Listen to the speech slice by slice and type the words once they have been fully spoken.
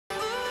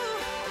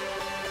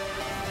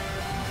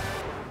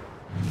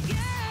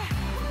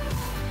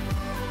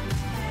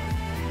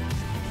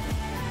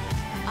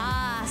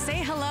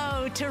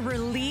to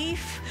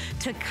relief,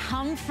 to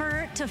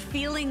comfort, to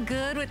feeling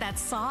good with that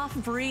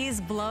soft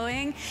breeze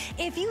blowing.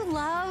 If you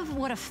love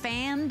what a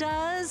fan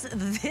does,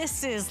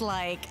 this is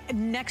like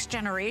next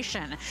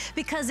generation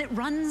because it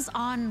runs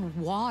on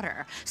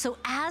water. So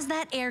as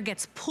that air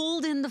gets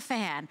pulled in the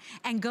fan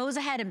and goes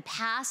ahead and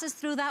passes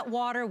through that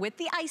water with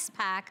the ice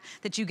pack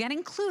that you get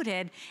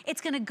included,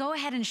 it's gonna go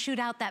ahead and shoot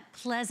out that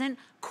pleasant,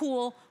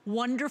 cool,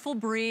 wonderful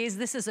breeze.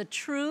 This is a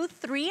true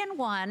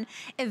 3-in-1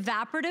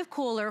 evaporative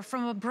cooler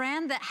from a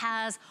brand that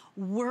has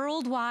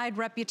worldwide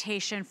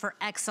reputation for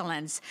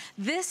excellence.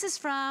 This is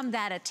from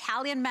that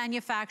Italian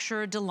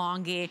manufacturer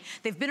DeLonghi.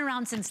 They've been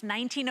around since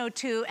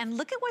 1902, and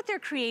look at what they're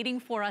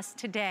creating for us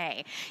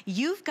today.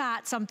 You've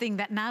got something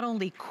that not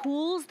only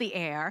cools the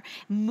air,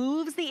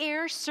 moves the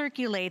air,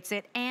 circulates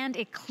it, and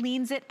it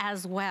cleans it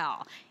as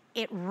well.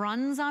 It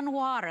runs on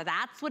water.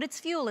 That's what its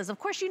fuel is. Of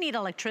course, you need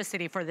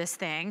electricity for this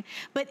thing,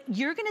 but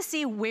you're gonna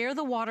see where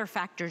the water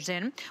factors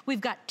in.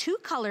 We've got 2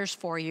 colors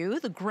for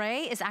you. The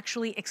gray is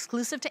actually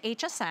exclusive to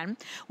HSN.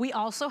 We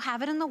also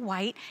have it in the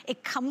white.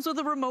 It comes with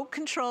a remote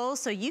control,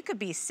 so you could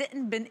be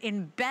sitting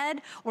in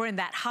bed or in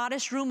that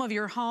hottest room of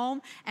your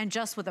home, and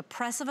just with a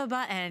press of a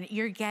button,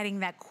 you're getting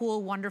that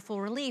cool, wonderful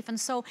relief. And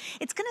so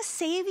it's gonna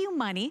save you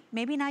money.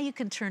 Maybe now you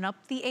can turn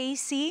up the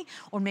AC,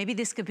 or maybe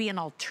this could be an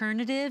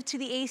alternative to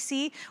the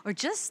AC, or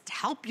just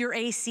help your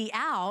AC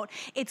out.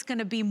 It's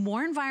gonna be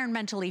more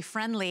environmentally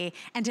friendly,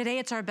 and today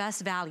it's our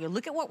best value.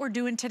 Look at what we're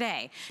doing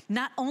today.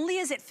 Not only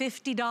is it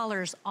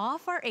 $50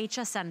 off our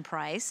HSN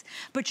price,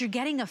 but you're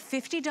getting a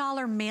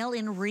 $50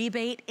 mail-in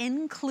rebate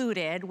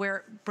included, where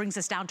it brings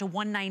us down to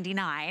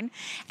 $199,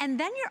 and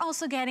then you're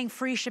also getting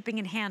free shipping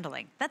and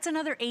handling. That's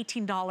another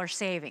 $18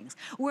 savings.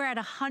 We're at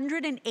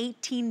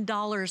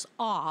 $118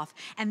 off,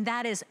 and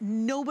that is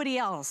nobody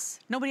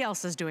else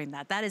is doing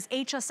that. That is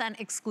HSN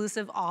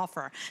exclusive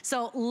offer.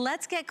 So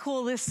let's get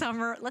cool this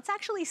summer. Let's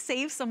actually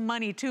save some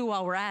money too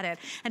while we're at it.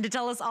 And to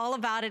tell us all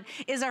about it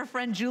is our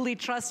friend Julie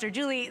Truster.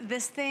 Julie,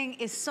 this thing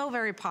is so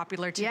very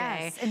popular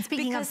today. Yes, and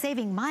speaking of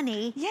saving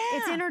money,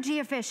 it's energy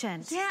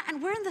efficient. Yeah,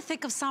 and we're in the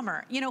thick of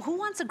summer. You know, who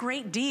wants a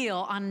great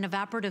deal on an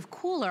evaporative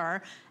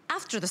cooler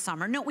after the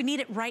summer? No, we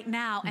need it right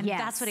now, and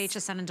that's what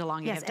HSN and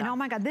DeLonghi have done. And oh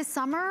my God, this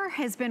summer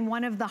has been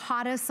one of the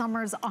hottest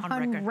summers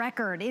on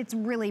record. It's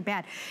really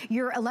bad.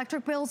 Your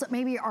electric bills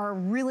maybe are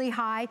really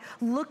high.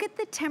 Look at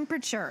the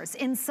temperatures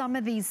in some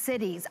of these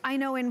cities. I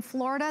know in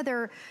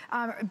Florida,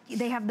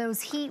 they have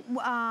those heat...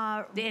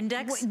 the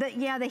index?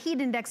 the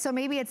heat index, so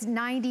maybe it's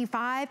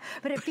 95,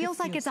 but it feels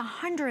like it's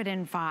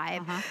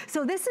 105.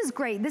 So this is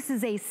great. This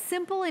is a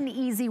simple and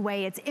easy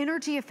way. It's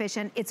energy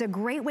efficient. It's a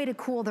great way to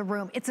cool the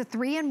room. It's a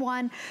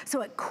 3-in-1.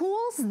 So it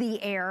cools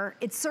the air,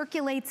 it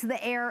circulates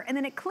the air, and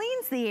then it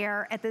cleans the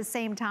air at the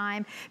same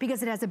time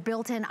because it has a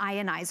built-in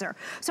ionizer.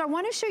 So I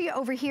want to show you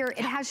over here,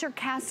 it has your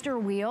caster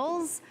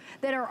wheels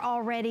that are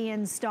already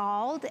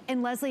installed.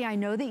 And Leslie, I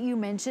know that you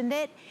mentioned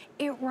it.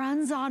 It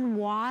runs on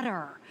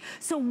water.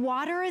 So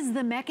water is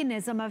the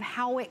mechanism of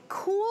how it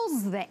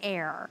cools the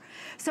air.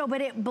 So,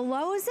 but it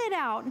blows it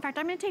out. In fact,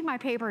 I'm gonna take my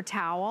paper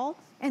towel.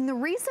 And the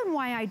reason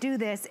why I do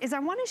this is I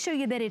wanna show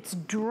you that it's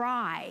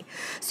dry.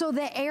 So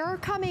the air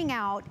coming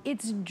out,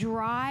 it's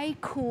dry,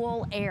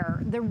 cool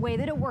air. The way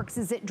that it works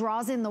is it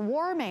draws in the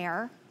warm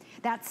air,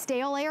 that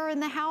stale air in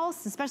the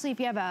house, especially if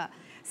you have a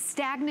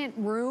stagnant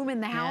room in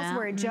the house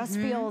where it just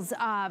feels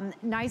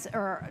nice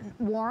or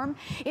warm.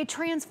 It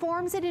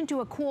transforms it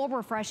into a cool,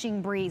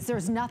 refreshing breeze.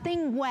 There's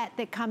nothing wet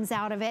that comes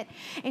out of it.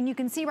 And you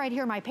can see right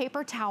here, my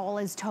paper towel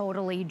is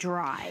totally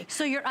dry.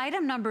 So your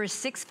item number is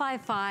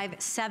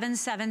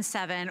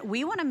 655777.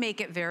 We want to make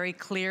it very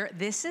clear,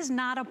 this is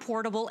not a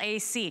portable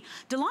AC.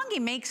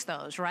 DeLonghi makes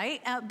those, right?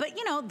 But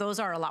you know, those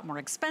are a lot more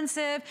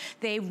expensive.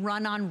 They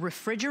run on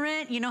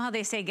refrigerant. You know how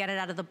they say, get it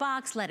out of the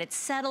box, let it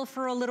settle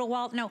for a little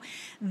while. No,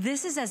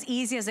 this is as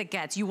easy as it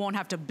gets. You won't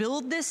have to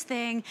build this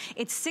thing.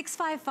 It's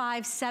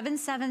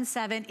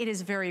 655777. It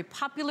is very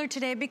popular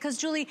today because,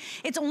 Julie,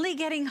 it's only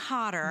getting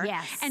hotter.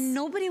 Yes. And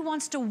nobody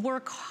wants to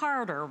work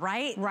harder,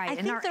 right? Right. I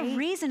think the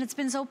reason it's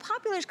been so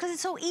popular is because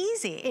it's so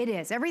easy. It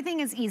is. Everything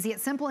is easy.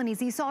 It's simple and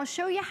easy. So I'll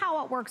show you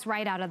how it works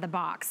right out of the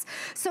box.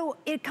 So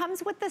it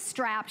comes with the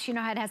straps. You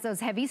know how it has those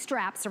heavy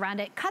straps around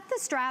it. Cut the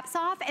straps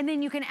off, and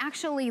then you can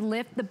actually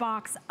lift the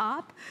box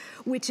up,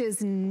 which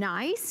is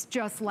nice,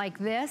 just like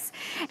this.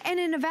 And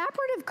an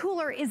evaporative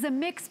cooler is a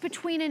mix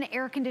between an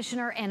air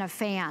conditioner and a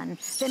fan.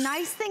 The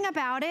nice thing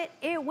about it,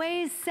 it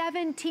weighs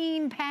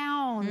 17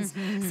 pounds.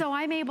 So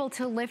I'm able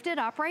to lift it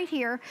up right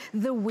here.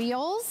 The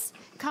wheels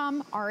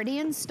come already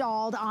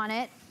installed on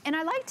it. And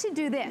I like to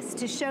do this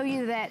to show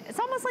you that it's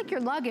almost like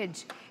your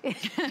luggage.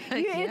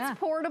 It's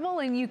portable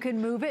and you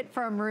can move it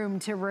from room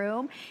to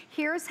room.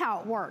 Here's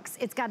how it works.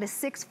 It's got a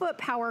 6-foot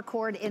power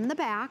cord in the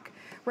back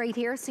right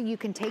here, so you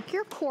can take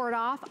your cord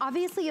off.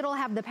 Obviously, it'll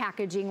have the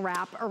packaging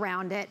wrap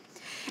around it.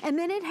 And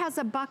then it has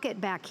a bucket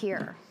back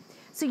here.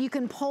 So you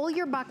can pull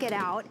your bucket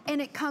out,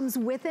 and it comes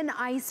with an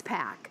ice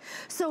pack.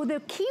 So the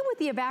key with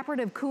the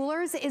evaporative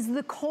coolers is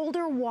the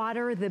colder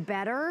water, the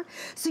better.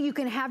 So you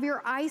can have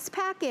your ice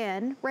pack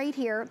in right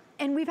here.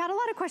 And we've had a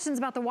lot of questions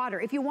about the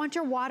water. If you want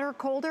your water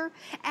colder,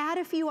 add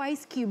a few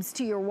ice cubes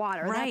to your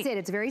water. Right. That's it,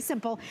 it's very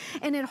simple.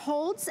 And it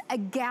holds a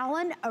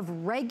gallon of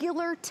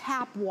regular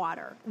tap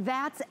water.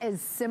 That's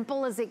as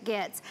simple as it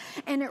gets.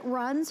 And it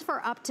runs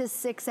for up to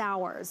 6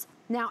 hours.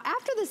 Now,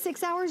 after the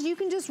 6 hours, you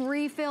can just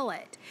refill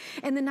it.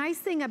 And the nice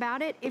thing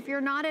about it, if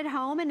you're not at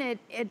home and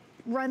it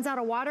runs out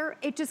of water,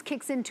 it just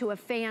kicks into a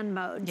fan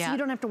mode. Yeah. So you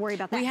don't have to worry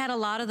about that. We had a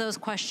lot of those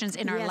questions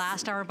in our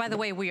last hour. By the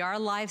way, we are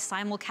live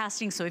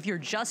simulcasting, so if you're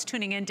just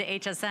tuning in to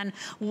HSN,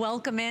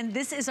 welcome in.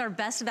 This is our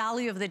best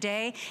value of the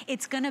day.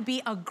 It's gonna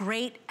be a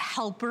great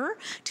helper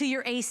to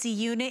your AC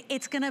unit.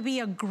 It's gonna be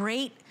a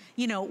great,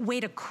 you know, way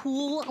to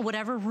cool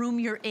whatever room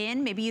you're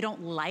in. Maybe you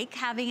don't like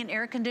having an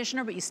air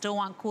conditioner, but you still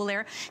want cool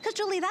air. Because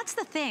Julie, that's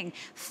the thing.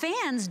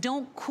 Fans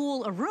don't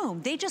cool a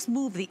room. They just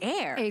move the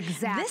air.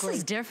 Exactly. This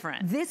is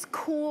different. This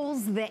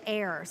cools the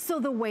air. So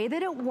the way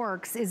that it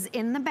works is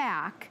in the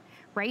back,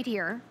 right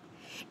here.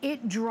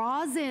 It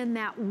draws in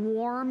that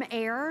warm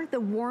air, the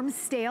warm,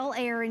 stale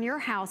air in your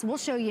house. We'll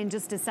show you in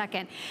just a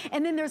second.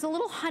 And then there's a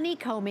little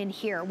honeycomb in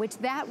here, which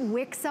that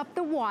wicks up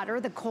the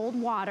water, the cold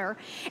water.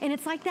 And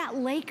it's like that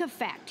lake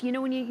effect, you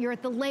know, when you're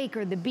at the lake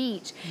or the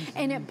beach.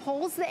 And it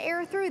pulls the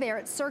air through there,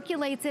 it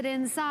circulates it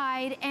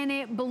inside, and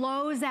it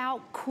blows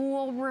out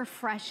cool,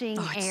 refreshing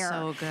air.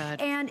 So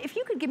good. And if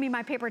you could give me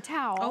my paper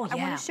towel, I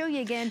want to show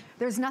you again,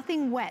 there's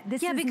nothing wet.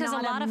 This is because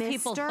not a lot of mister.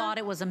 people thought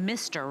it was a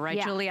mister,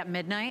 right, Julie, at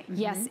midnight?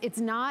 Yes,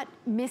 it's not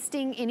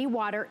misting any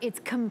water. It's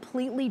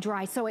completely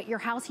dry. So at your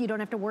house, you don't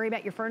have to worry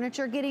about your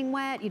furniture getting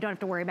wet. You don't have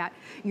to worry about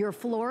your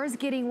floors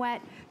getting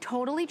wet.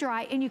 Totally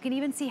dry. And you can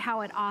even see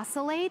how it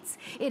oscillates.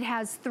 It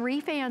has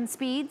 3 fan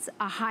speeds,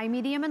 a high,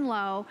 medium, and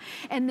low,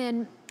 and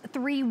then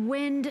 3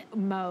 wind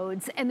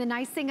modes. And the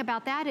nice thing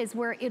about that is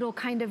where it'll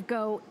kind of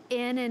go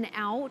in and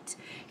out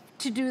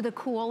to do the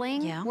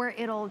cooling, where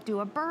it'll do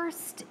a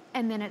burst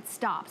and then it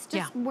stops,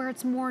 just where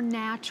it's more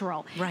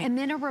natural. Right. And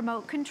then a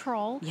remote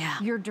control,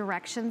 your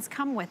directions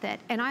come with it.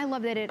 And I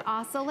love that it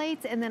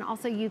oscillates, and then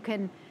also you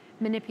can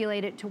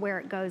manipulate it to where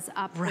it goes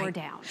up or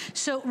down.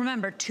 So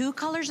remember, 2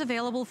 colors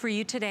available for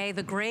you today.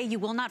 The gray you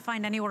will not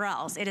find anywhere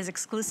else. It is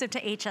exclusive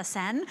to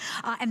HSN,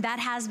 and that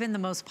has been the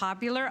most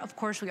popular. Of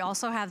course, we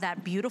also have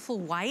that beautiful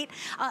white.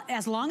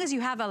 As long as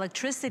you have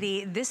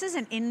electricity, this is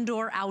an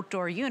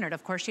indoor-outdoor unit.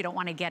 Of course, you don't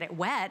want to get it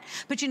wet,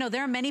 but you know,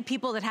 there are many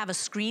people that have a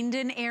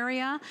screened-in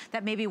area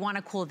that maybe want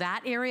to cool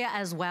that area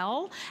as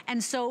well.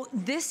 And so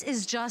this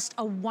is just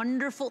a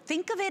wonderful,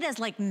 think of it as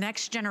like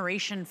next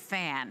generation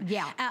fan.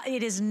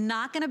 It is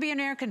not going to be an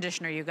air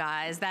conditioner, you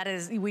guys. That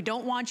is, we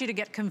don't want you to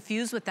get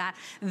confused with that.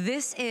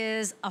 This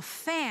is a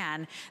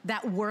fan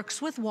that works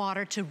with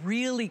water to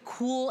really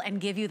cool and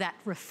give you that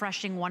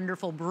refreshing,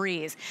 wonderful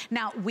breeze.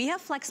 Now, we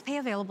have FlexPay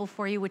available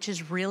for you, which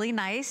is really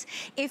nice.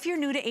 If you're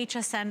new to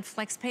HSN,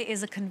 FlexPay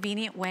is a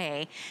convenient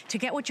way to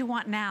get what you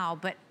want now,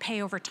 but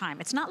pay over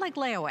time. It's not like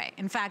layaway.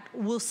 In fact,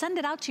 we'll send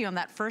it out to you on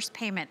that first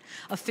payment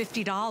of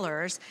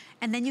 $50,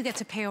 and then you get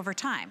to pay over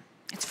time.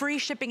 It's free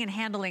shipping and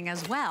handling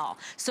as well.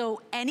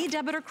 So any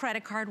debit or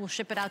credit card will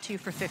ship it out to you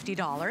for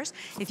 $50.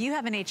 If you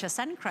have an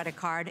HSN credit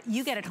card,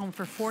 you get it home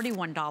for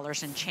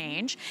 $41 and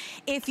change.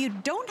 If you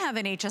don't have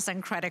an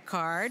HSN credit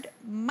card,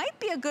 might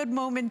be a good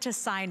moment to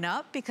sign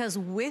up, because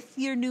with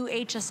your new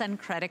HSN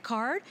credit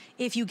card,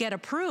 if you get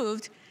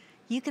approved,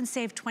 you can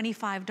save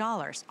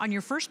 $25. On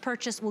your first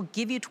purchase, we'll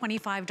give you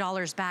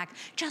 $25 back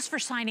just for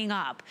signing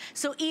up.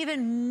 So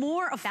even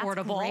more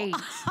affordable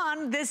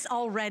on this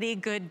already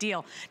good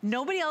deal.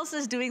 Nobody else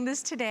is doing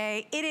this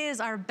today. It is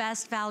our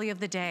best value of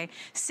the day.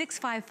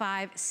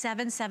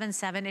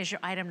 655777 is your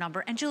item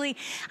number. And Julie,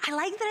 I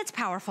like that it's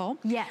powerful.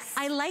 Yes.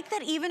 I like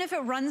that even if it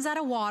runs out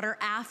of water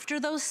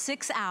after those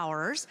 6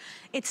 hours,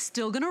 it's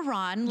still gonna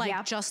run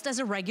like just as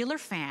a regular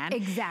fan.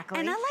 Exactly.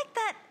 And I like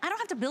that I don't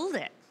have to build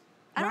it.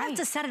 I don't have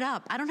to set it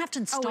up. I don't have to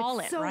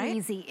install it, right?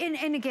 It's so easy.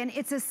 And again,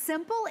 it's a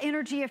simple,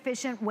 energy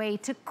efficient way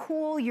to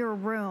cool your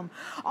room.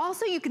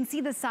 Also, you can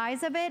see the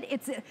size of it.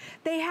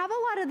 They have a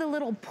lot of the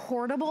little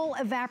portable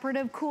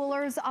evaporative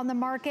coolers on the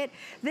market.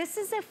 This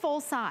is a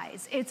full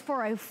size. It's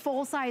for a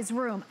full size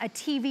room, a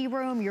TV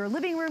room, your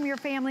living room, your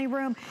family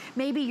room,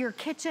 maybe your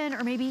kitchen,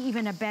 or maybe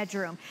even a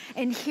bedroom.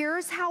 And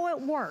here's how it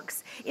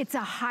works. It's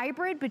a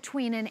hybrid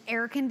between an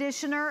air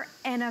conditioner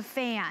and a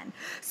fan.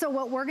 So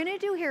what we're gonna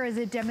do here is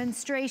a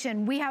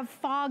demonstration. We have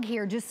fog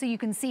here just so you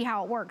can see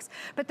how it works.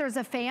 But there's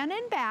a fan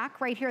in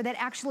back right here that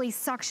actually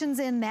suctions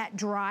in that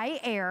dry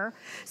air.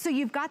 So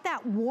you've got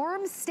that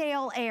warm,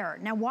 stale air.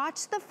 Now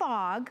watch the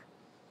fog.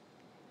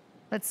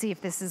 Let's see if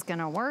this is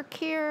gonna work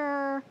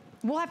here.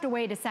 We'll have to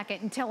wait a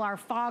second until our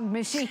fog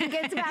machine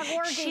gets back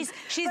working.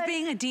 She's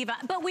being a diva.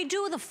 But we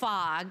do the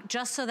fog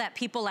just so that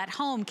people at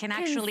home can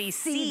actually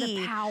see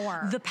the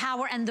power. The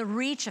power and the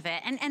reach of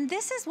it. And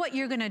this is what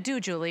you're gonna do,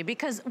 Julie,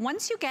 because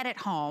once you get it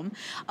home,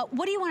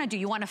 what do you wanna do?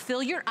 You wanna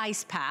fill your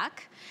ice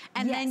pack,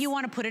 and then you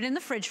wanna put it in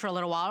the fridge for a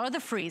little while, or the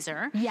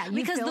freezer. Yeah,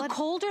 because the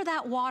colder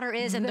that water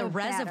is in the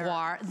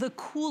reservoir, the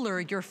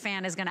cooler your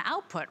fan is gonna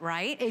output,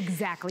 right?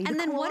 Exactly. And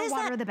then what is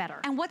water, that? the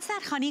better. And what's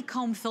that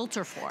honeycomb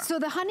filter for? So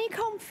the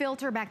honeycomb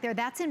filter back there,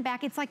 that's in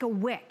back, it's like a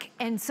wick.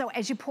 And so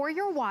as you pour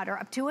your water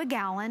up to a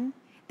gallon,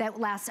 that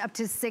lasts up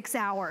to 6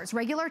 hours.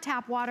 Regular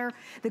tap water,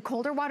 the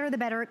colder water, the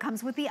better. It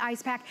comes with the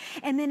ice pack.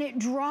 And then it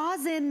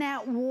draws in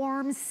that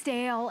warm,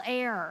 stale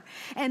air.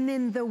 And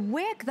then the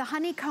wick, the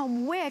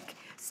honeycomb wick,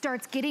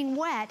 starts getting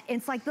wet.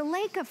 It's like the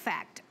lake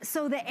effect.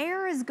 So the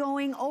air is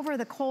going over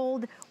the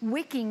cold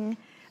wicking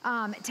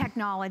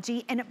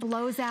technology, and it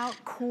blows out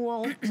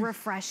cool,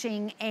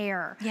 refreshing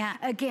air. Yeah.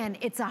 Again,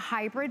 it's a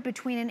hybrid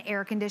between an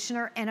air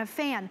conditioner and a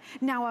fan.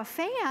 Now a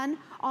fan,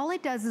 all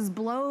it does is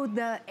blow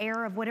the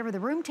air of whatever the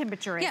room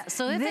temperature is. Yeah,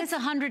 so if it's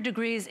 100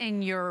 degrees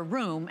in your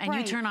room and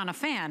you turn on a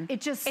fan,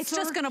 it's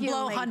just gonna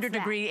blow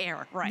 100-degree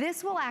air. Right.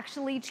 This will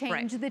actually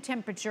change the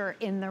temperature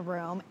in the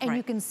room, and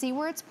you can see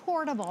where it's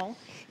portable.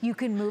 You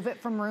can move it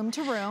from room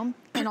to room,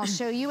 and I'll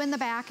show you in the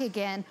back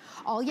again.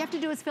 All you have to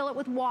do is fill it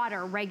with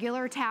water,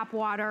 regular tap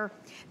water.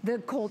 The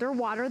colder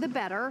water, the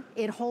better.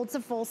 It holds a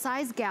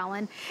full-size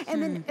gallon.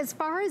 And then as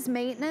far as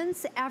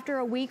maintenance, after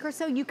a week or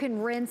so, you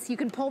can rinse, you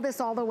can pull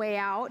this all the way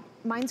out.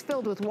 Mine's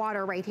filled with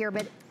water right here,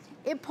 but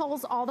it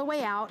pulls all the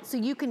way out, so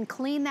you can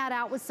clean that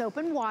out with soap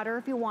and water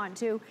if you want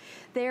to.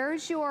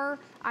 There's your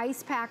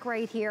ice pack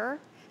right here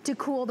to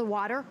cool the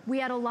water. We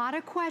had a lot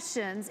of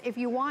questions. If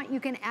you want, you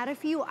can add a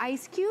few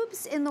ice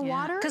cubes in the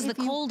water. Because the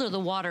colder the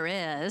water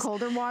is.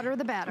 Colder water,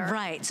 the better.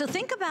 Right, so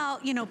think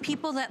about, you know,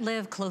 people that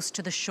live close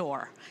to the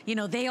shore. You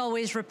know, they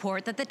always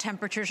report that the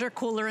temperatures are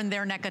cooler in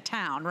their neck of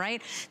town,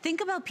 right? Think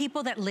about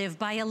people that live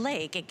by a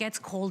lake. It gets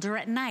colder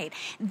at night.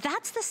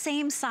 That's the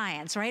same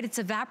science, right? It's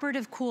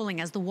evaporative cooling.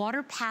 As the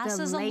water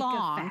passes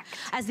along,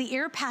 as the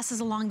air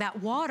passes along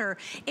that water,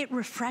 it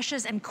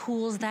refreshes and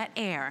cools that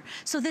air.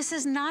 So this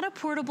is not a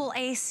portable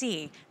AC.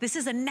 This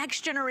is a next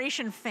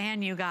generation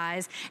fan, you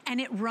guys, and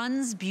it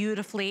runs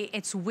beautifully.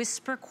 It's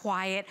whisper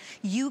quiet.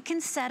 You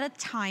can set a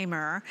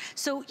timer.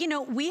 So, you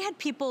know, we had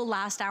people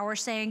last hour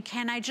saying,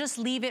 can I just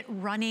leave it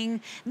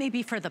running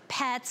maybe for the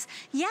pets?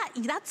 Yeah,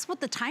 that's what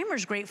the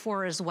timer's great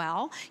for as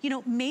well. You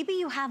know, maybe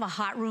you have a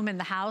hot room in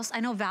the house. I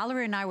know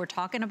Valerie and I were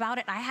talking about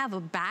it. I have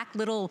a back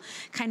little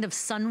kind of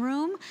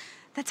sunroom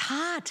that's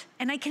hot,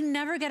 and I can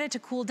never get it to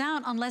cool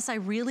down unless I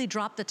really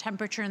drop the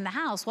temperature in the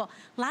house. Well,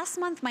 last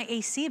month my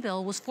AC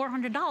bill was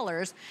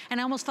 $400, and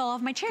I almost fell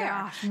off my chair.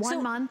 Gosh,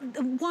 one month?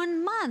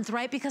 1 month,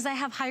 right? Because I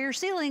have higher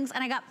ceilings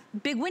and I got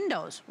big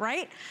windows,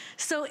 right?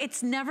 So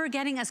it's never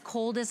getting as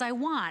cold as I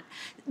want.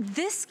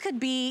 This could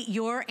be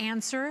your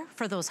answer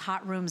for those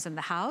hot rooms in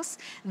the house.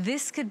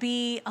 This could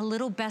be a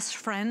little best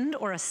friend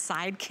or a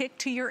sidekick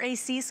to your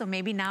AC, so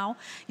maybe now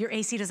your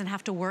AC doesn't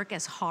have to work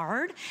as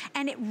hard,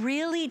 and it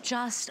really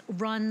just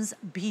runs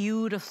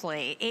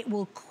beautifully. It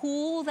will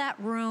cool that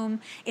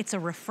room. It's a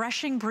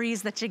refreshing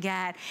breeze that you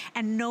get,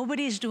 and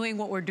nobody's doing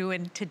what we're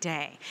doing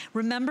today.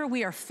 Remember,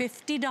 we are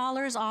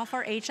 $50 off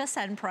our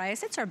HSN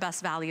price. It's our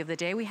best value of the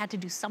day. We had to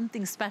do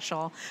something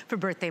special for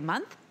birthday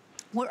month.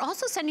 We're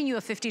also sending you a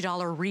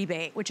 $50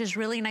 rebate, which is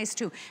really nice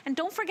too. And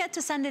don't forget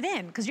to send it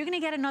in, because you're gonna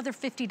get another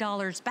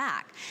 $50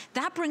 back.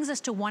 That brings us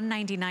to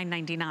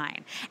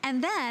 $199.99.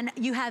 And then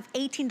you have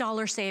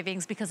 $18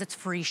 savings because it's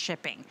free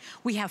shipping.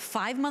 We have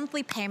 5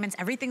 monthly payments.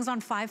 Everything's on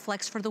 5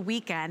 Flex for the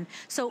weekend.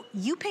 So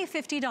you pay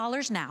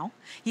 $50 now.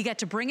 You get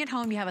to bring it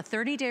home. You have a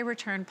 30-day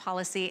return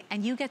policy,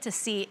 and you get to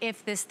see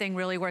if this thing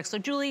really works. So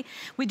Julie,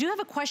 we do have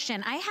a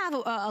question. I have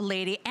a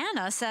lady,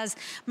 Anna, says,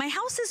 my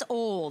house is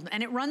old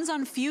and it runs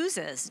on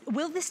fuses.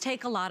 Will this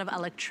take a lot of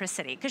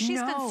electricity? Because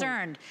she's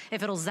concerned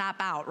if it'll zap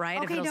out, right?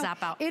 Okay, if it'll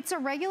zap out. It's a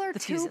regular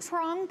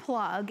 2-prong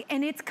plug,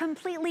 and it's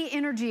completely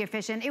energy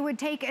efficient. It would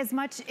take as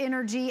much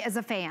energy as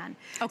a fan.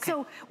 Okay.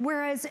 So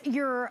whereas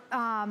your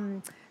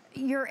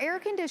air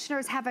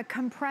conditioners have a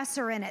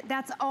compressor in it.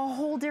 That's a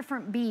whole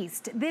different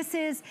beast. This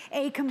is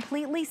a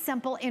completely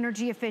simple,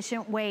 energy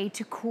efficient way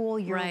to cool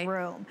your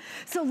room.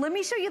 So let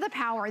me show you the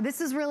power. This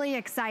is really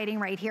exciting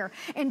right here.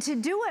 And to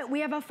do it,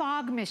 we have a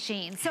fog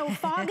machine. So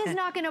fog is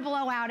not gonna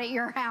blow out at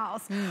your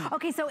house.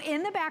 Okay, so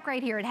in the back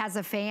right here, it has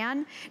a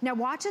fan. Now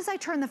watch as I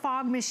turn the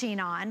fog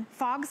machine on.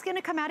 Fog's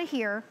gonna come out of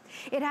here.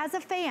 It has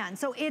a fan,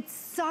 so it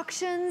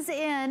suctions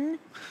in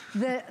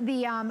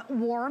the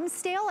warm,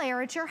 stale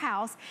air at your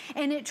house,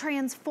 and it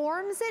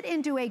transforms it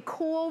into a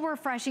cool,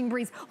 refreshing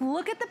breeze.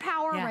 Look at the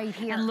power right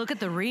here. And look at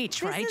the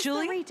reach, right, Julie?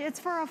 This is the reach. It's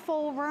for a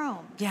full room.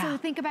 Yeah. So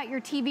think about your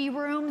TV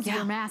rooms,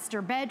 your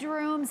master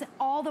bedrooms,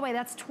 all the way.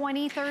 That's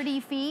 20, 30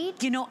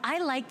 feet. You know, I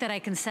like that I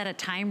can set a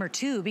timer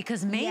too,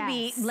 because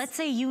maybe, let's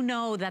say you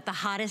know that the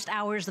hottest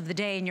hours of the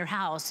day in your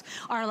house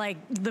are like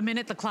the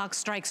minute the clock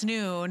strikes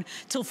noon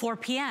till 4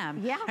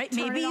 p.m. Yeah, right?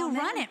 Maybe you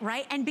run it,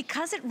 right? And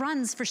because it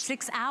runs for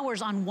 6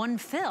 hours on one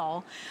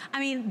fill, I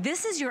mean,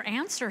 this is your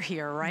answer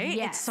here, right?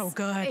 Yes, it's so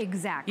good.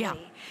 Exactly. Yeah.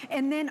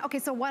 And then, okay,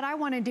 so what I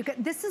want to do,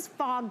 this is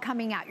fog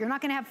coming out. You're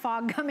not going to have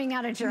fog coming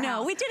out at your house.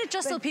 No, we did it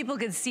just so people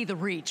could see the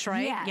reach,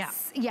 right?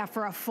 Yes, yeah,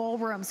 for a full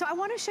room. So I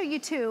want to show you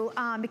too,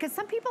 because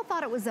some people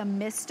thought it was a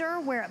mister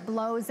where it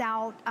blows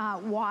out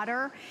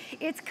water.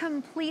 It's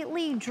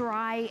completely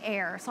dry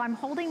air. So I'm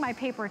holding my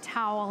paper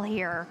towel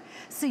here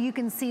so you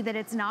can see that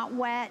it's not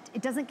wet.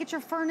 It doesn't get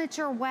your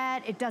furniture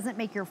wet. It doesn't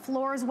make your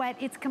floors wet.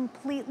 It's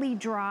completely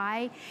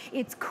dry.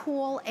 It's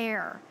cool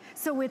air.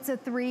 So it's a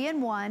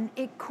 3-in-1.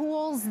 It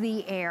cools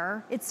the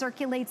air, it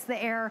circulates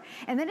the air,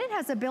 and then it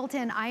has a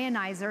built-in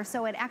ionizer,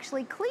 so it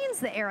actually cleans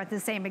the air at the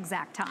same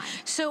exact time.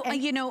 So,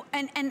 you know,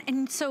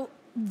 and so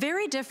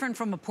very different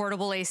from a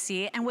portable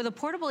AC. And with a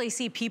portable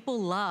AC, people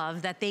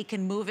love that they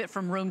can move it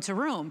from room to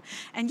room.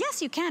 And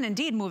yes, you can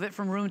indeed move it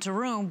from room to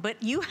room,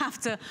 but you have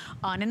to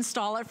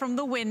uninstall it from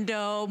the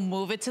window,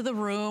 move it to the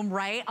room,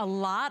 right? A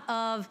lot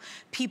of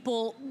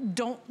people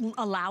don't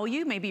allow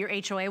you. Maybe your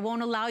HOA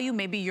won't allow you.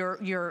 Maybe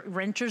your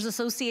renters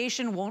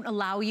association won't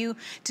allow you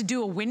to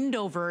do a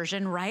window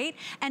version, right?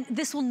 And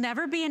this will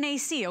never be an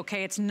AC,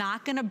 okay? It's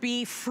not gonna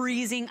be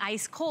freezing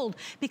ice cold,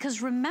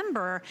 because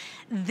remember,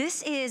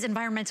 this is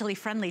environmentally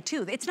friendly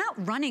too. It's not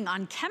running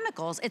on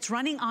chemicals, it's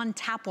running on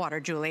tap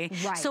water, Julie.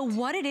 Right. So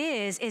what it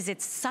is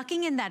it's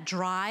sucking in that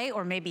dry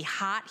or maybe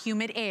hot,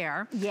 humid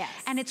air. Yes.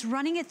 And it's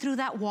running it through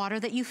that water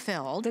that you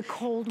filled. The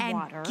cold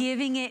water. And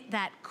giving it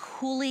that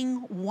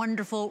cooling,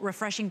 wonderful,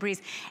 refreshing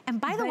breeze.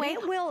 And by the way,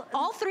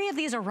 all three of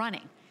these are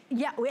running.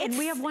 Yeah, and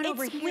we have one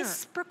over here. It's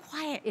whisper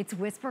quiet. It's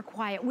whisper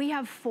quiet. We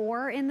have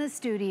 4 in the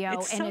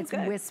studio, and it's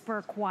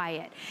whisper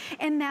quiet.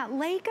 And that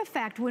lake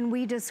effect, when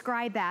we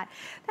describe that,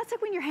 that's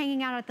like when you're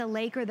hanging out at the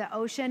lake or the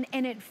ocean,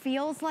 and it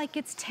feels like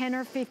it's 10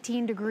 or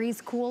 15 degrees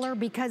cooler,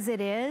 because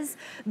it is.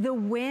 The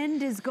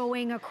wind is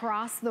going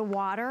across the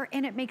water,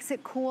 and it makes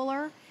it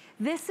cooler.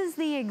 This is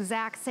the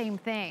exact same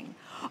thing.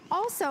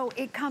 Also,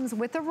 it comes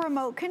with a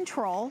remote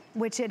control,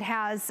 which it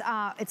has,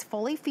 it's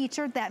fully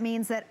featured. That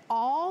means that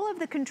all of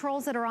the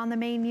controls that are on the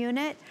main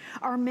unit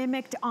are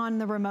mimicked on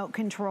the remote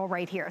control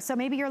right here. So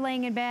maybe you're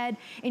laying in bed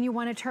and you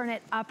want to turn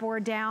it up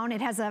or down.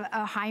 It has a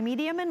high,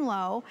 medium, and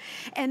low.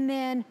 And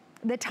then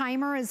the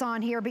timer is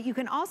on here, but you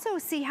can also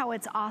see how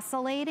it's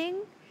oscillating,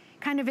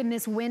 kind of in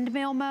this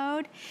windmill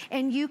mode.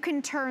 And you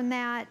can turn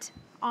that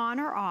on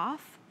or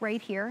off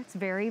right here. It's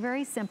very,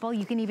 very simple.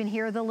 You can even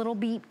hear the little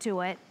beep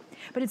to it,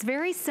 but it's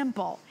very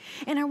simple.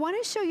 And I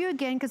want to show you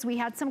again, because we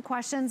had some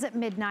questions at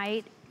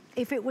midnight,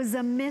 if it was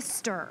a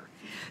mister.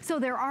 So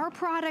there are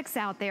products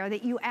out there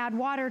that you add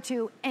water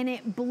to and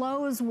it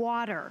blows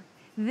water.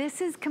 This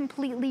is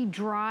completely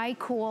dry,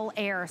 cool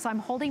air. So I'm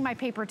holding my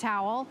paper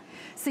towel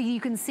so you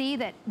can see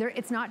that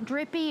it's not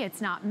drippy,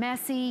 it's not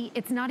messy,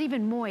 it's not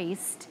even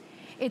moist.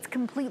 It's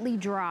completely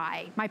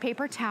dry. My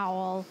paper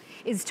towel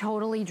is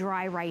totally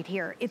dry right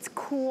here. It's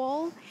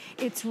cool,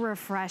 it's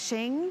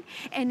refreshing,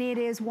 and it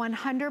is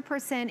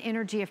 100%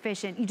 energy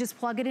efficient. You just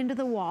plug it into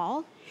the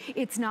wall.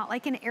 It's not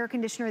like an air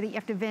conditioner that you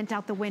have to vent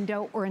out the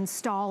window or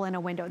install in a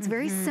window. It's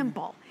very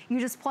simple. You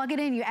just plug it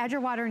in, you add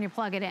your water, and you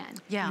plug it in.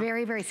 Yeah.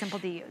 Very, very simple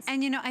to use.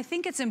 And you know, I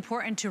think it's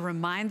important to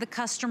remind the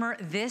customer,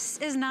 this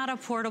is not a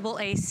portable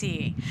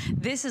AC.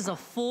 This is a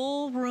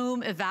full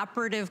room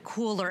evaporative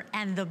cooler,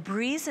 and the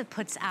breeze it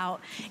puts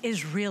out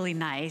is really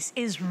nice,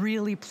 is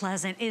really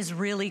pleasant, is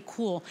really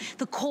cool.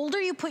 The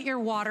colder you put your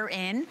water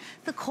in,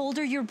 the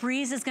colder your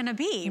breeze is gonna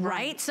be,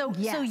 right? So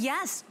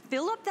yes,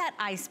 fill up that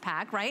ice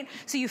pack, right?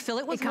 So you fill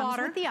it with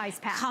water. It comes with the ice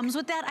pack. Comes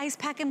with that ice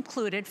pack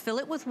included. Fill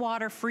it with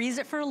water, freeze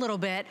it for a little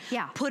bit.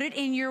 Yeah. Put it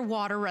in your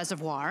water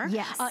reservoir.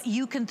 Yes.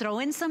 You can throw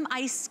in some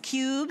ice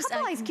cubes.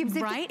 Couple ice cubes,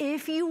 right?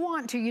 If you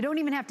want to. You don't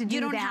even have to do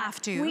that. You don't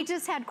have to. We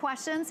just had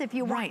questions. If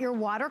you want your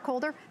water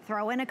colder,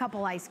 throw in a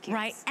couple ice cubes.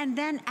 Right, and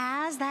then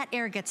as that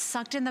air gets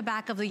sucked in the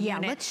back of the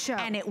unit, let's show.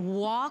 And it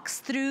walks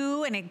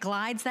through and it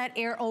glides that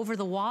air over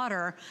the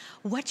water,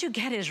 what you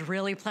get is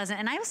really pleasant.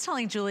 And I was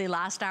telling Julie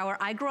last hour,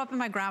 I grew up in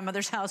my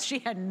grandmother's house. She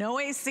had no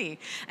AC.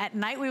 At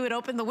night we would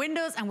open the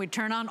windows and we'd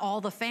turn on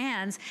all the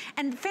fans,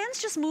 and fans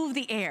just move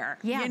the air.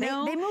 Yeah, you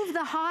know? they move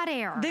the hot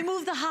air. They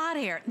move the hot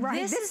air.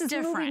 Right, this is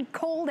different. Moving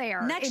cold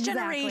air. Next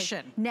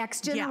generation.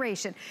 Next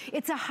generation. Yeah.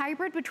 It's a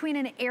hybrid between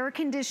an air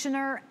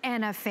conditioner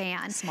and a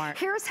fan. Smart.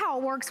 Here's how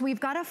it works. We've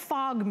got a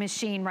fog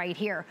machine right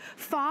here.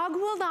 Fog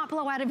will not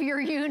blow out of your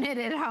unit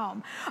at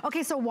home.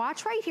 Okay, so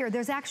watch right here.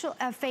 There's actually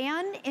a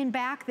fan in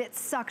back that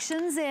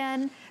suctions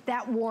in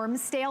that warm,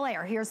 stale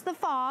air. Here's the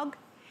fog.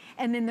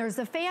 and then there's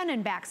a fan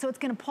in back. So it's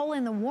gonna pull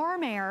in the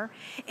warm air.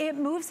 It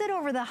moves it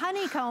over the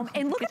honeycomb,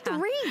 and look at the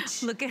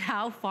reach. Look at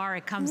how far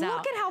it comes out.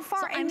 Look at how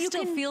far. So I'm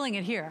still feeling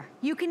it here.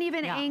 You can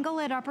even angle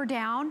it up or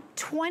down,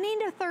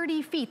 20 to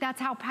 30 feet. That's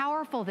how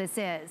powerful this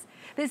is.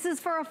 This is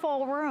for a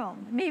full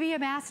room, maybe a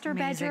master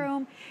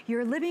bedroom,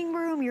 your living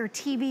room, your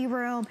TV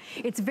room.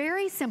 It's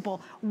very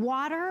simple.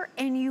 Water,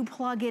 and you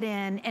plug it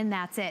in, and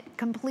that's it.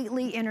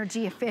 Completely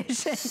energy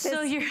efficient.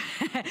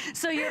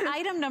 So your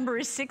item number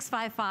is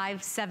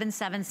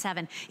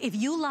 655777. If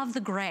you love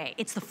the gray,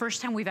 it's the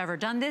first time we've ever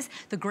done this.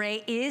 The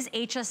gray is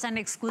HSN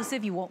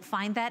exclusive. You won't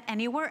find that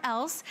anywhere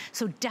else.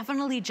 So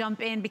definitely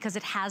jump in because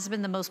it has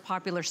been the most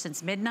popular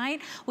since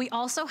midnight. We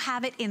also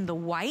have it in the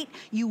white.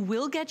 You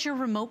will get your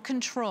remote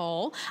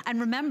control. And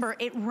remember,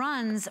 it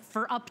runs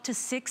for up to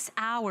 6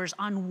 hours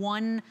on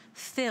one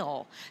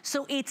fill.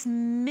 So it's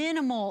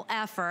minimal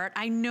effort.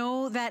 I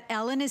know that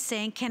Ellen is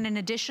saying, can an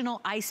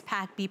additional ice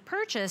pack be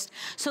purchased?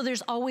 So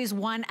there's always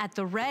one at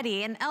the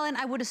ready. And Ellen,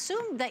 I would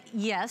assume that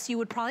yes, you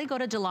would probably go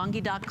to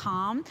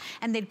DeLonghi.com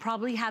and they'd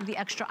probably have the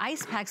extra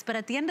ice packs. But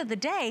at the end of the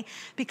day,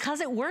 because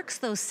it works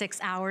those 6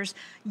 hours,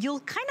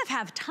 you'll kind of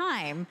have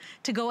time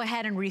to go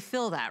ahead and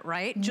refill that,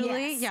 right,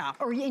 Julie? Yes. Yeah.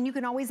 And you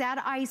can always add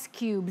ice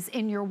cubes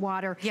in your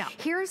water. Yeah.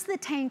 Here's the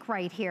tank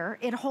right here.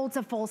 It holds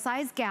a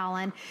full-size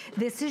gallon.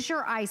 This is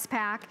your ice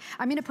pack.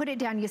 I'm gonna put it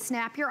down. You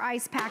snap your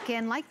ice pack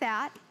in like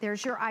that.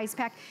 There's your ice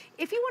pack.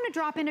 If you wanna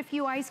drop in a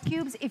few ice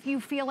cubes, if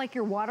you feel like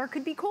your water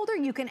could be colder,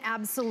 you can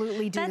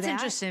absolutely do that. That's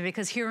interesting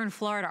because here in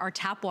Florida, our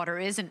tap water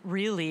isn't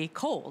really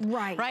cold.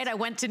 Right. Right, I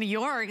went to New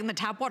York and the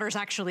tap water is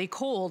actually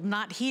cold,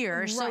 not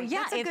here. Right. So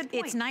yeah,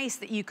 it's nice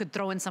that you could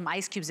throw in some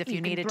ice cubes if you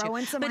needed to.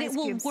 But it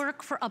will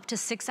work for up to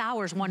 6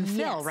 hours, one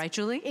fill, right,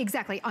 Julie?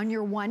 Exactly, on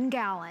your 1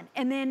 gallon.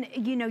 And then,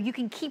 you know, you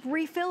can keep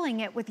refilling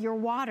it with your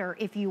water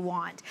if you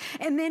want.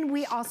 And then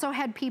we also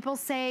had people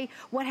say,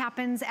 what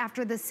happens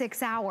after the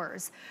 6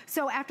 hours?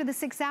 So after the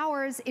 6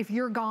 hours, if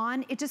you're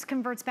gone, it just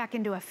converts back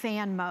into a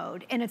fan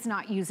mode and it's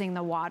not using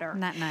the water.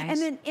 Isn't that nice? And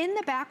then in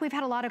the back, we've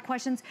had a lot of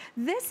questions.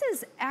 This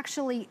is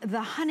actually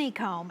the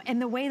honeycomb,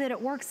 and the way that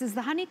it works is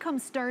the honeycomb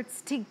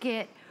starts to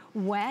get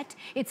wet.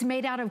 It's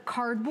made out of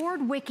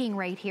cardboard wicking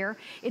right here.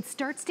 It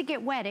starts to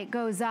get wet, it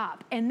goes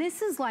up. And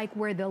this is like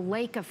where the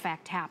lake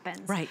effect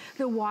happens. Right.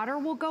 The water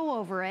will go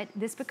over it,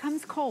 this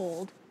becomes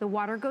cold, the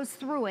water goes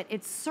through it,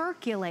 it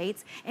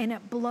circulates, and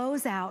it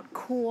blows out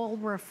cool,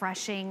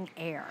 refreshing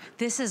air.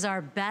 This is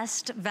our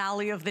best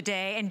value of the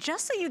day. And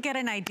just so you get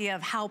an idea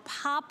of how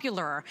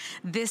popular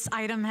this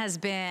item has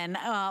been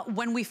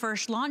when we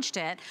first launched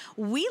it,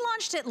 we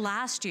launched it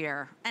last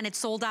year and it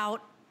sold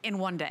out in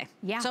 1 day.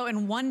 Yeah. So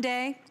in 1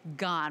 day,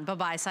 gone,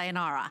 bye-bye,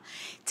 sayonara.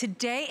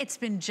 Today, it's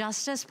been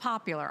just as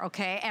popular,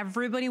 okay?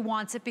 Everybody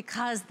wants it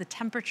because the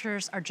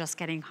temperatures are just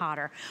getting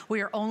hotter.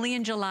 We are only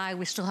in July,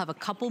 we still have a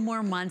couple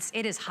more months.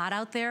 It is hot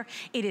out there,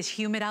 it is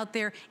humid out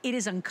there, it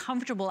is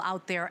uncomfortable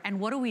out there, and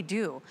what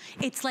do?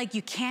 It's like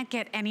you can't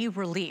get any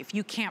relief.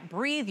 You can't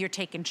breathe, you're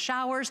taking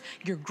showers,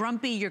 you're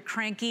grumpy, you're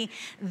cranky.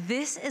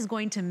 This is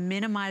going to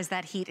minimize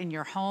that heat in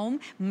your home,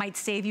 might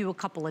save you a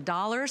couple of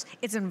dollars.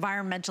 It's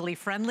environmentally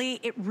friendly.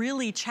 It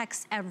really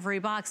checks every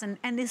box, and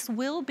this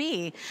will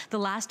be the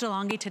last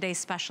DeLonghi Today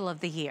special of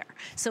the year.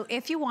 So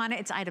if you want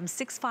it, it's item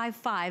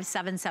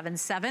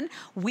 655777.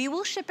 We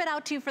will ship it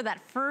out to you for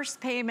that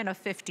first payment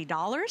of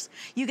 $50.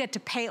 You get to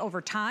pay over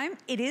time.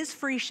 It is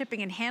free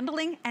shipping and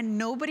handling, and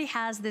nobody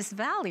has this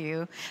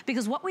value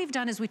because what we've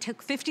done is we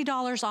took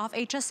 $50 off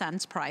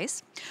HSN's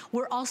price.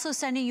 We're also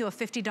sending you a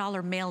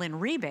 $50 mail-in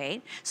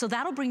rebate, so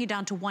that'll bring you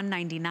down to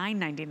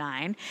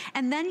 $199.99,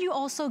 and then you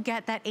also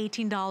get that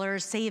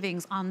 $18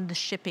 savings on the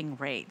shipping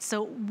rate.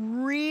 So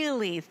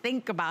really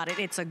think about it.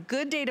 It's a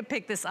good day to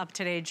pick this up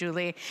today,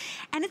 Julie.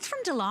 And it's from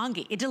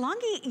DeLonghi.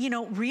 DeLonghi, you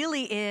know,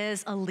 really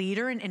is a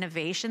leader in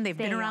innovation. They've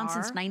been around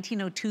since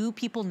 1902.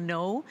 People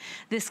know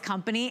this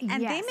company,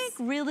 and they make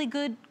really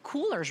good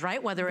coolers, right?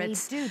 Whether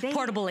it's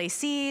portable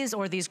ACs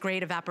or these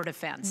great evaporative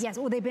fans. Yes,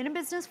 well, they've been in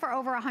business for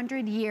over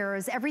 100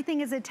 years.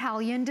 Everything is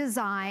Italian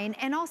design,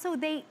 and also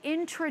they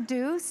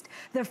introduced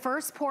the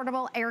first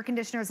portable air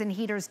conditioners and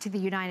heaters to the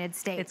United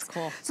States. It's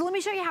cool. So let me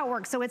show you how it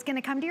works. So it's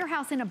gonna come to your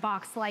house in a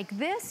box like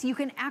this. You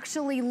can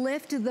actually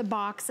lift the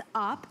box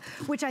up,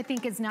 which I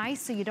think is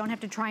nice, so you don't have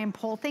to try and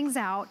pull things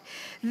out.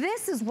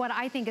 This is what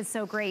I think is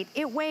so great.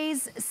 It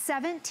weighs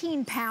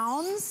 17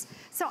 pounds,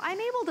 so I'm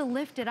able to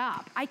lift it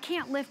up. I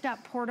can't lift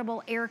up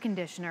portable air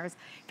conditioners.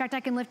 In fact, I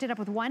can lift it up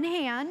with one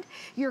hand.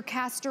 Your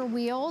caster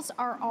wheels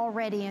are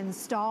already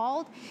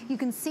installed. You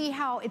can see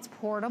how it's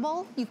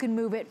portable. You can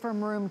move it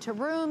from room to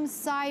room,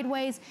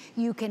 sideways.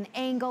 You can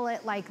angle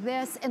it like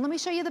this. And let me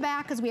show you the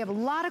back because we have a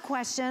lot of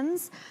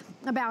questions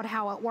about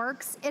how it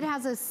works. It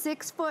has a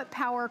 6-foot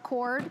power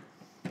cord.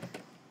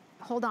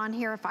 Hold on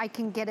here if I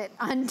can get it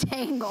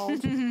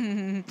untangled.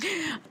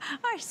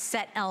 Our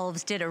set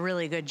elves did a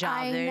really good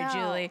job there,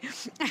 Julie.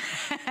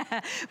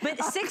 But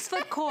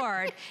 6-foot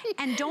cord,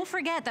 and don't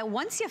forget that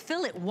once you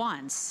fill it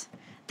once,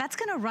 That's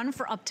gonna run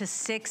for up to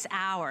 6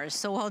 hours.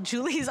 So while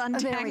Julie's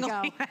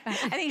untangling,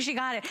 I think she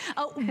got it.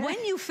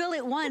 When you fill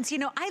it once, you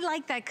know, I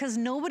like that because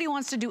nobody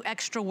wants to do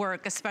extra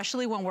work,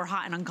 especially when we're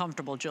hot and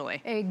uncomfortable,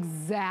 Julie.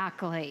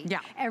 Exactly. Yeah.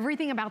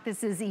 Everything about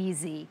this is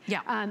easy.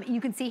 Yeah.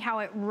 You can see how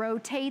it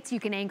rotates.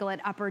 You can angle it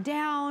up or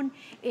down.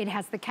 It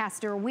has the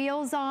caster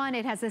wheels on.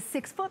 It has a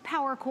 6-foot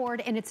power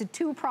cord, and it's a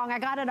 2-prong. I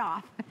got it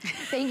off.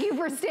 Thank you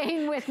for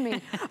staying with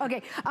me.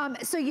 Okay,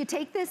 so you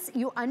take this,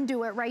 you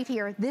undo it right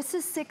here. This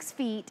is 6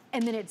 feet,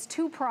 and then it's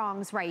 2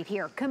 prongs right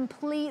here.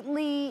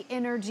 Completely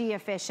energy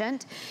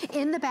efficient.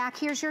 In the back,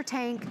 here's your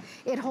tank.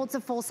 It holds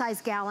a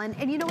full-size gallon.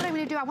 And you know what I'm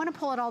gonna do? I wanna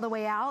pull it all the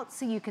way out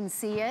so you can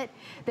see it.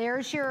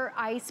 There's your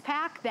ice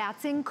pack,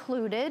 that's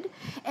included.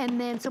 And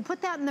then, so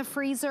put that in the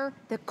freezer.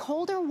 The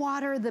colder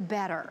water, the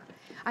better.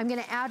 I'm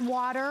gonna add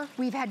water.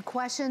 We've had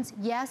questions.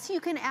 Yes,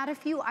 you can add a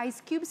few ice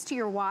cubes to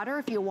your water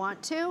if you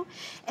want to.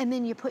 And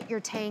then you put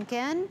your tank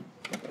in.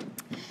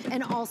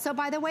 And also,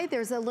 by the way,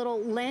 there's a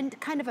little lint,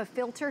 kind of a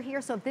filter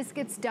here. So if this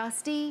gets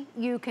dusty,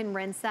 you can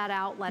rinse that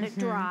out, let it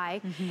dry.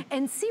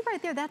 And see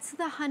right there, that's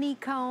the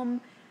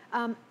honeycomb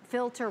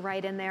filter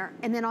right in there.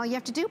 And then all you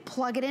have to do,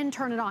 plug it in,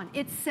 turn it on.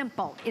 It's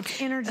simple,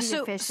 it's energy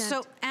efficient.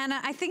 So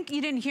Anna, I think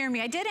you didn't hear me.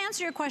 I did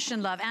answer your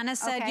question, love. Anna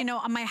said, you know,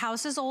 my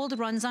house is old,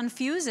 runs on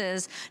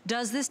fuses.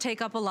 Does this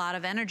take up a lot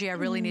of energy? I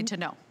really need to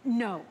know.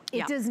 No,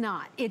 it does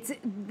not. It's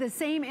the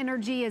same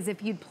energy as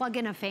if you'd plug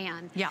in a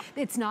fan. Yeah.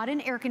 It's not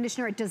an air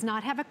conditioner. It does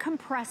not have a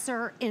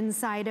compressor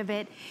inside of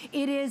it.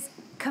 It is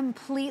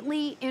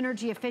completely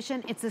energy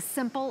efficient. It's a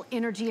simple,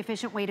 energy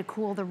efficient way to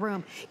cool the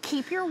room.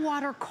 Keep your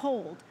water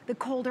cold. The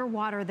colder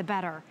water, the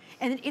better.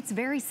 And it's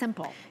very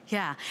simple.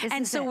 Yeah,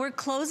 and so we're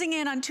closing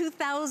in on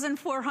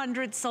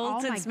 2,400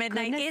 sold since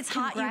midnight. It's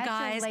hot, you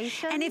guys.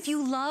 And if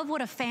you love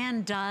what a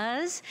fan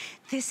does,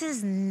 this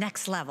is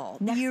next level.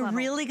 You're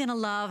really gonna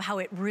love how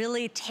it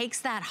really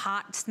takes that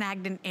hot,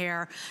 stagnant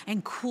air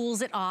and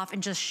cools it off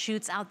and just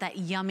shoots out that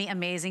yummy,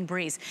 amazing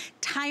breeze.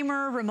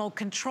 Timer, remote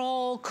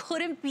control,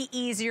 couldn't be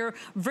easier,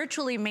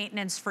 virtually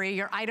maintenance-free.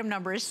 Your item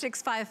number is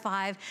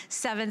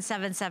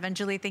 655777.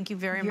 Julie, thank you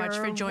very much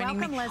for joining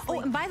me. Leslie.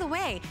 Oh, and by the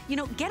way, you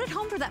know, get it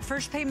home for that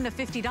first payment of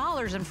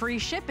 $50 and free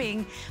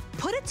shipping.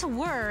 Put it to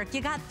work. You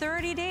got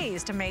 30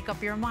 days to make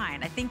up your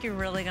mind. I think you're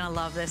really gonna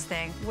love this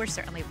thing. We're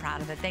certainly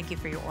proud of it. Thank you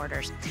for your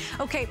orders.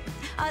 Okay,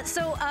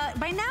 so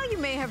by now you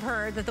may have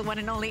heard that the one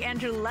and only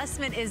Andrew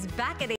Lessman is back at